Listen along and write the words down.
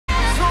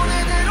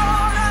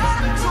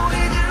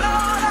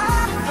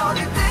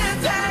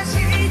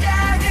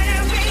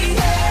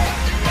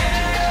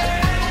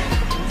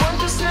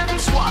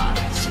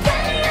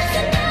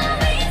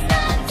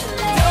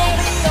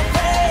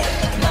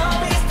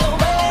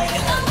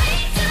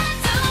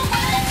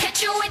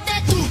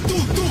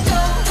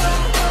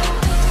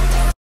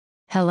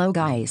Hello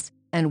guys,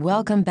 and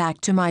welcome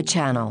back to my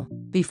channel.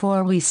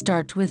 Before we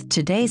start with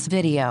today's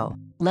video,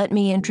 let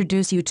me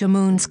introduce you to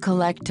Moon's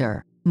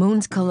Collector.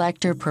 Moon's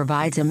Collector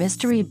provides a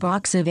mystery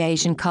box of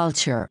Asian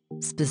culture,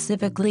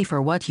 specifically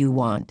for what you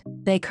want.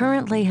 They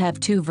currently have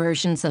 2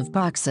 versions of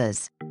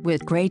boxes,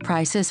 with great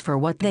prices for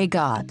what they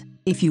got.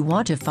 If you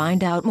want to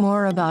find out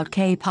more about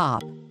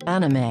K-pop,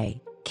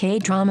 anime,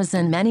 K-dramas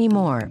and many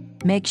more,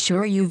 make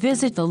sure you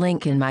visit the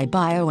link in my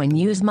bio and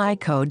use my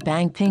code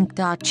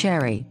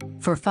bpcherry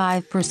for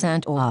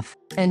 5% off.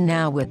 And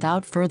now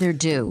without further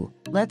ado,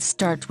 let's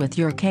start with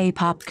your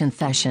K-pop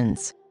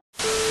confessions.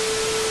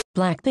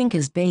 Blackpink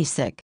is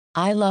basic.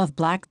 I love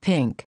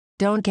Blackpink.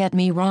 Don't get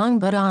me wrong,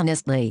 but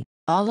honestly,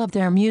 all of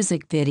their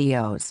music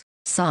videos,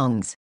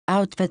 songs,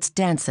 outfits,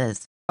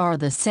 dances, are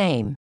the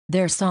same.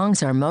 Their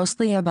songs are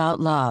mostly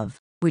about love,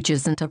 which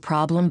isn't a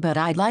problem, but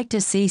I'd like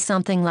to see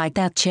something like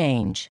that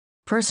change.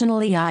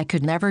 Personally, I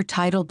could never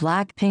title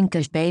Blackpink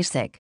as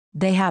basic.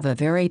 They have a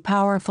very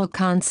powerful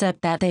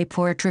concept that they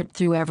portray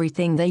through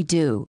everything they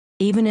do,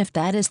 even if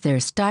that is their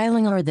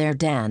styling or their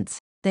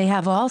dance. They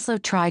have also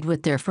tried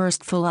with their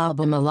first full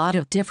album a lot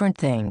of different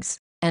things,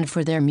 and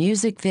for their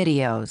music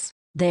videos,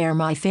 they are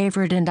my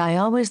favorite and I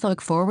always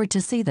look forward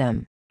to see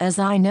them, as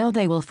I know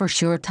they will for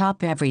sure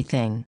top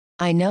everything.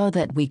 I know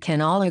that we can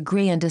all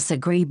agree and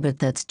disagree, but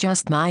that's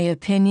just my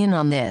opinion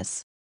on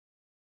this.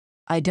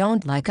 I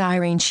don't like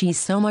Irene, she's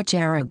so much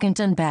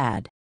arrogant and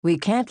bad. We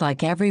can't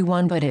like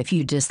everyone, but if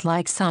you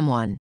dislike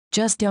someone,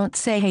 just don't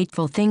say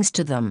hateful things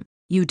to them.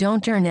 You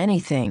don't earn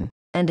anything,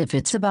 and if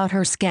it's about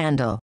her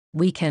scandal,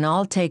 we can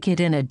all take it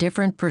in a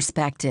different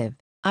perspective.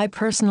 I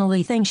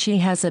personally think she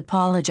has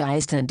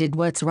apologized and did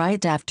what's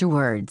right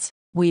afterwards.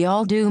 We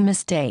all do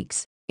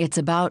mistakes. It's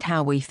about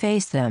how we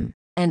face them.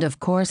 And of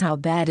course, how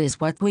bad is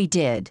what we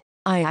did.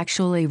 I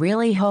actually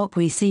really hope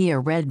we see a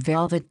Red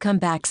Velvet come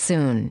back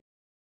soon.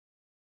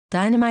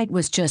 Dynamite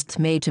was just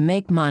made to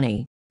make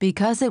money.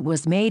 Because it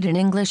was made in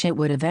English, it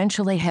would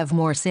eventually have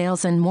more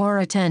sales and more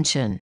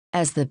attention,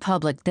 as the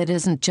public that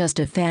isn't just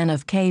a fan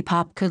of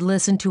K-pop could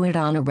listen to it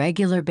on a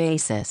regular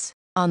basis,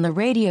 on the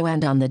radio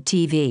and on the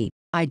TV.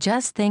 I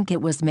just think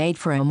it was made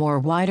for a more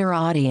wider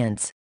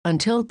audience,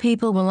 until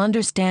people will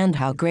understand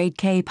how great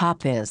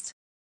K-pop is.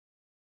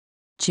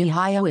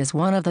 Hyuna is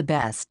one of the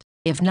best,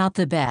 if not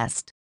the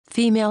best,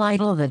 female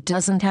idol that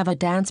doesn't have a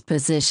dance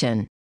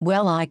position.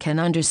 Well, I can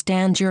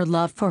understand your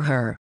love for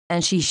her,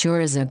 and she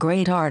sure is a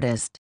great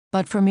artist,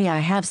 but for me, I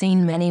have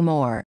seen many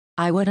more.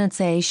 I wouldn't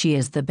say she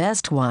is the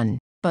best one,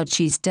 but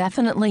she's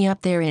definitely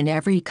up there in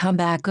every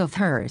comeback of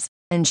hers,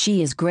 and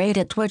she is great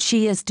at what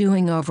she is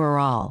doing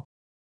overall.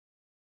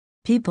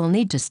 People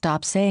need to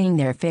stop saying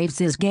their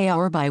faves is gay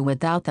or bi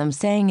without them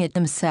saying it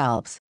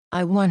themselves.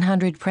 I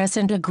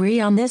 100% agree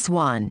on this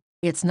one.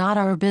 It's not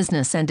our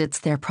business and it's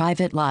their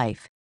private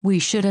life. We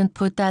shouldn't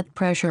put that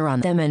pressure on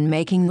them and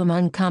making them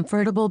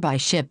uncomfortable by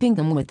shipping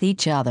them with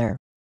each other.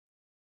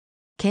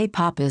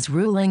 K-pop is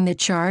ruling the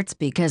charts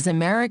because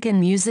American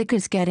music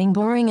is getting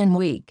boring and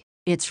weak.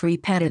 It's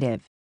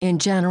repetitive. In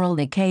general,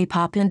 the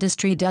K-pop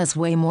industry does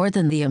way more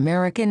than the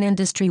American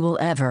industry will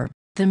ever.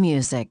 The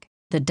music,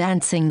 the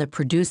dancing, the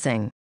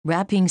producing,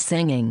 rapping,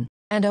 singing,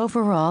 and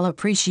overall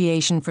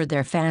appreciation for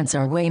their fans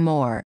are way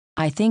more.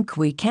 I think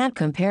we can't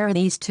compare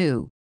these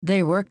two.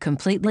 They work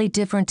completely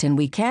different and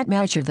we can't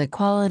measure the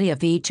quality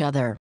of each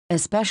other,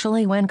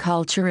 especially when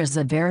culture is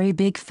a very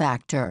big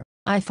factor.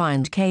 I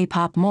find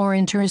K-pop more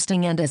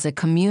interesting and as a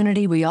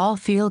community we all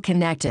feel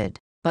connected,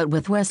 but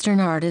with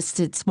Western artists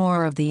it's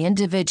more of the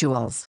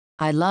individuals.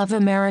 I love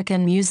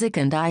American music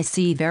and I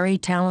see very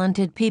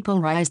talented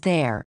people rise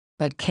there,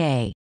 but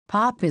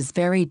K-pop is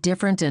very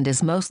different and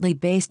is mostly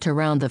based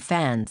around the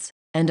fans.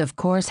 And of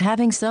course,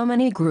 having so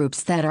many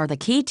groups that are the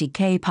key to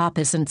K-pop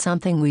isn't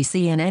something we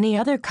see in any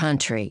other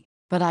country,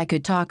 but I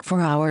could talk for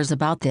hours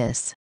about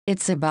this.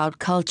 It's about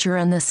culture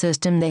and the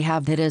system they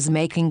have that is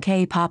making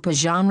K-pop a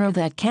genre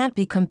that can't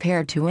be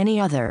compared to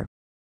any other.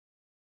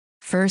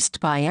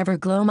 First by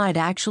Everglow might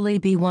actually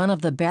be one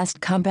of the best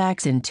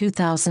comebacks in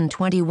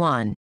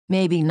 2021.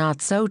 Maybe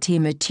not so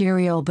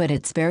T-material, but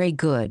it's very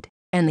good,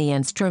 and the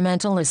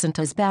instrumental isn't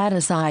as bad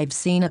as I've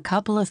seen a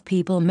couple of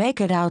people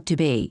make it out to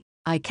be.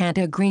 I can't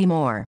agree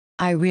more.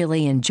 I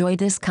really enjoyed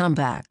this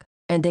comeback,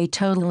 and they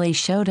totally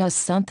showed us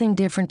something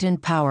different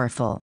and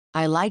powerful.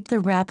 I liked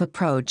the rap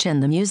approach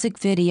and the music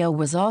video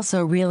was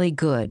also really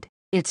good.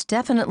 It's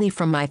definitely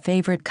from my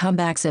favorite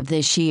comebacks of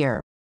this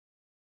year.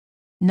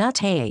 Not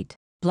hate.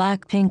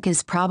 Blackpink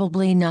is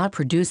probably not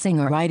producing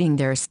or writing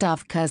their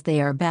stuff cause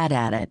they are bad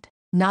at it.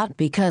 Not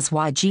because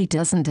YG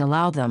doesn't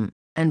allow them.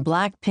 And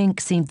Blackpink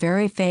seem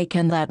very fake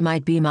and that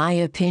might be my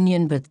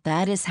opinion, but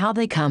that is how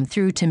they come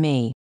through to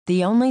me.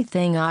 The only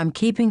thing I'm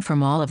keeping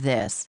from all of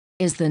this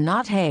is the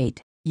not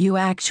hate. You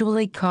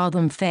actually call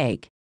them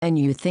fake, and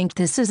you think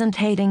this isn't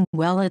hating.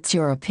 Well, it's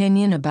your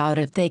opinion about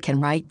if they can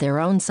write their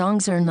own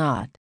songs or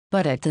not.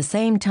 But at the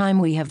same time,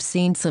 we have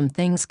seen some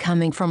things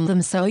coming from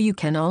them, so you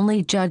can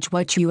only judge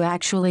what you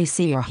actually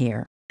see or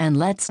hear. And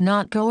let's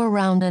not go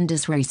around and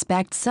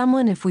disrespect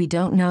someone if we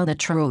don't know the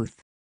truth.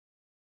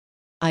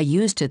 I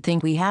used to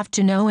think we have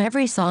to know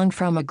every song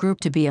from a group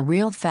to be a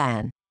real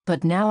fan,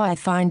 but now I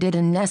find it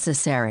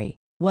unnecessary.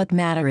 What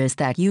matters is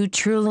that you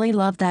truly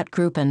love that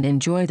group and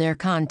enjoy their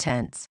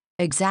contents.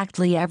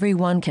 Exactly,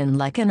 everyone can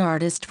like an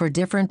artist for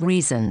different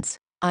reasons.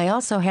 I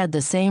also had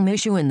the same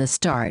issue in the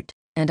start,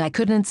 and I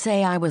couldn't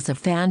say I was a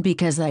fan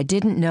because I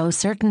didn't know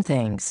certain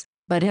things.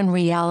 But in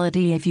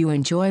reality, if you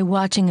enjoy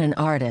watching an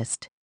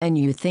artist, and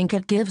you think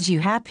it gives you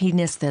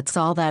happiness, that's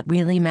all that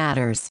really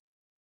matters.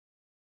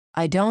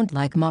 I don't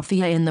like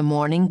Mafia in the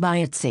Morning by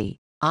Itzy.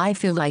 I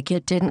feel like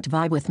it didn't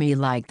vibe with me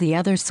like the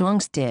other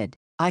songs did.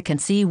 I can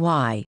see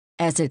why,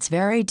 as it's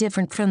very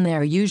different from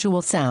their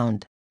usual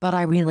sound, but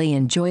I really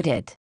enjoyed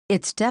it.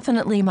 It's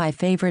definitely my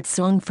favorite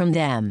song from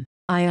them.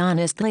 I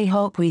honestly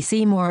hope we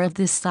see more of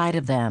this side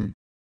of them.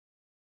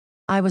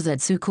 I was at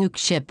Sukuk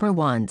shipper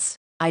once.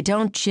 I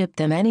don't ship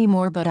them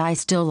anymore, but I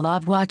still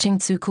love watching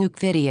Sukuk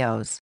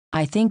videos.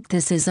 I think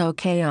this is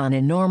okay on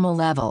a normal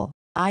level.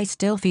 I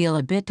still feel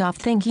a bit off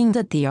thinking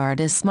that the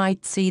artists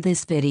might see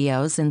these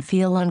videos and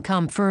feel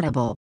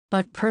uncomfortable,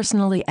 but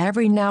personally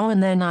every now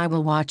and then I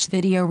will watch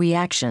video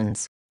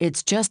reactions.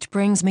 It just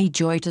brings me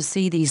joy to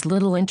see these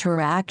little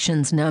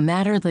interactions no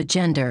matter the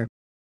gender.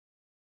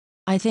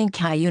 I think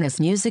Hyuna's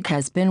music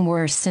has been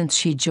worse since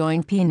she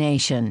joined P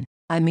Nation.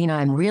 I mean,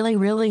 I'm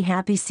really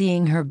happy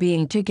seeing her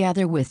being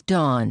together with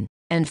Dawn,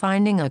 and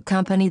finding a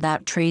company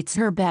that treats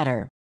her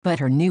better, but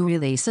her new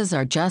releases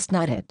are just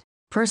not it.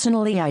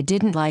 Personally, I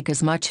didn't like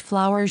as much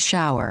Flower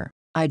Shower.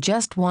 I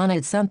just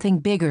wanted something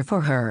bigger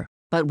for her,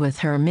 but with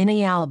her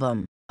mini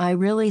album, I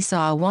really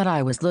saw what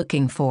I was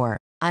looking for.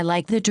 I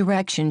like the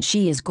direction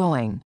she is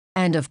going,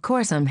 and of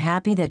course I'm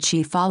happy that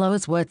she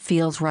follows what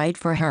feels right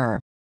for her.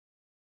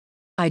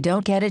 I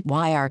don't get it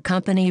why our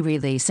company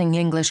releasing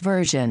English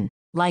version,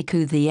 like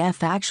who the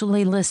F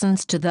actually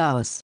listens to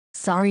those?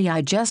 Sorry,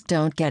 I just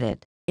don't get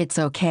it. It's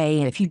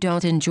okay if you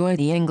don't enjoy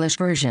the English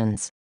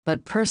versions,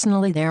 but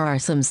personally there are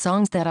some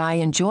songs that I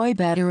enjoy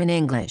better in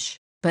English,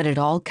 but it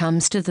all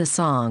comes to the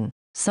song.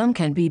 Some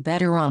can be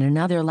better on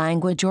another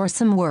language or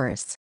some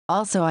worse.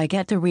 Also, I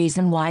get the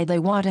reason why they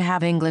want to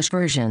have English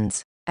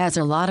versions, as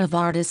a lot of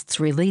artists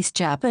release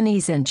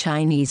Japanese and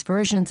Chinese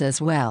versions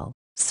as well.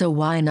 So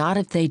why not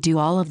if they do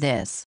all of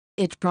this?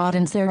 It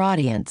broadens their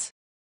audience.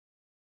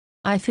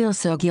 I feel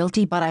so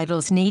guilty, but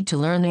idols need to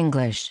learn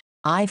English.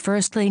 I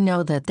firstly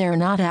know that they're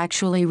not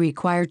actually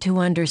required to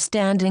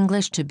understand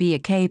English to be a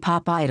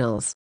K-pop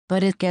idols,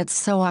 but it gets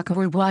so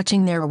awkward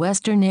watching their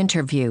Western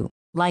interview.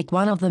 Like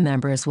one of the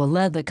members will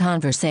lead the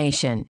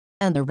conversation,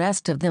 and the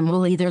rest of them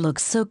will either look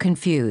so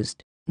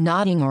confused,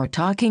 nodding or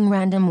talking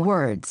random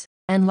words,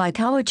 and like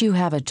how would you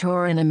have a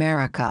tour in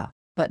America,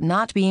 but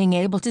not being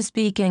able to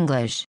speak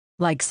English,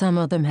 like some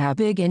of them have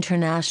big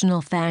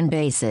international fan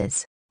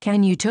bases.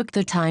 Can you took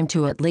the time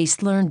to at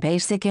least learn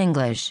basic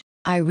English?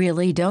 I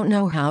really don't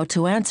know how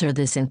to answer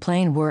this in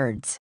plain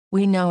words.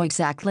 We know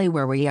exactly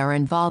where we are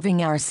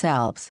involving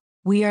ourselves.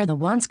 We are the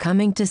ones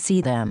coming to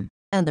see them,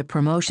 and the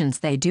promotions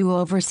they do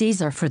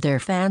overseas are for their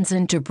fans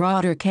into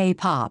broader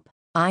K-pop.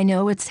 I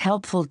know it's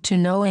helpful to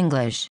know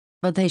English,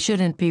 but they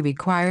shouldn't be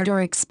required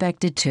or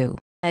expected to,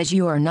 as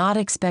you are not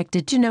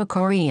expected to know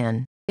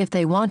Korean. If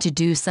they want to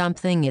do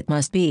something, it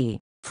must be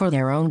for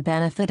their own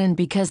benefit and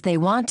because they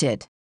want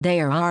it. They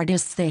are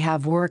artists, they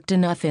have worked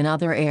enough in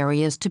other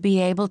areas to be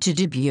able to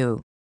debut.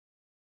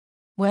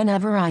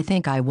 Whenever I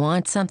think I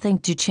want something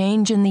to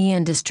change in the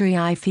industry,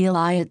 I feel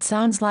it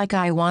sounds like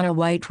I want to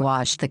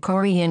whitewash the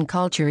Korean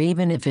culture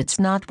even if it's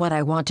not what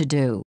I want to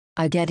do.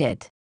 I get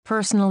it.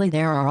 Personally,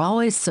 there are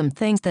always some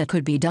things that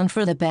could be done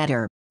for the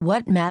better.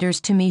 What matters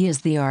to me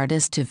is the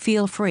artist to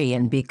feel free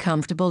and be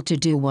comfortable to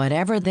do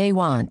whatever they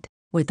want,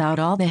 without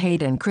all the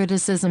hate and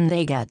criticism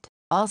they get.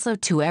 Also,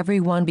 to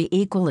everyone be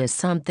equal is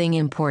something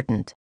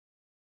important.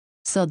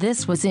 So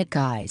this was it,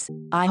 guys.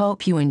 I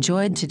hope you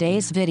enjoyed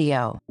today's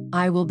video.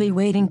 I will be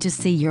waiting to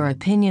see your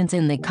opinions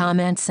in the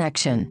comment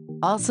section.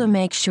 Also,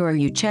 make sure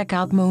you check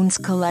out Moon's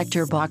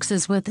collector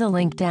boxes with the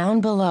link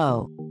down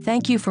below.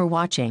 Thank you for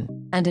watching,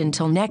 and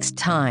until next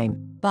time,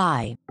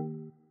 bye.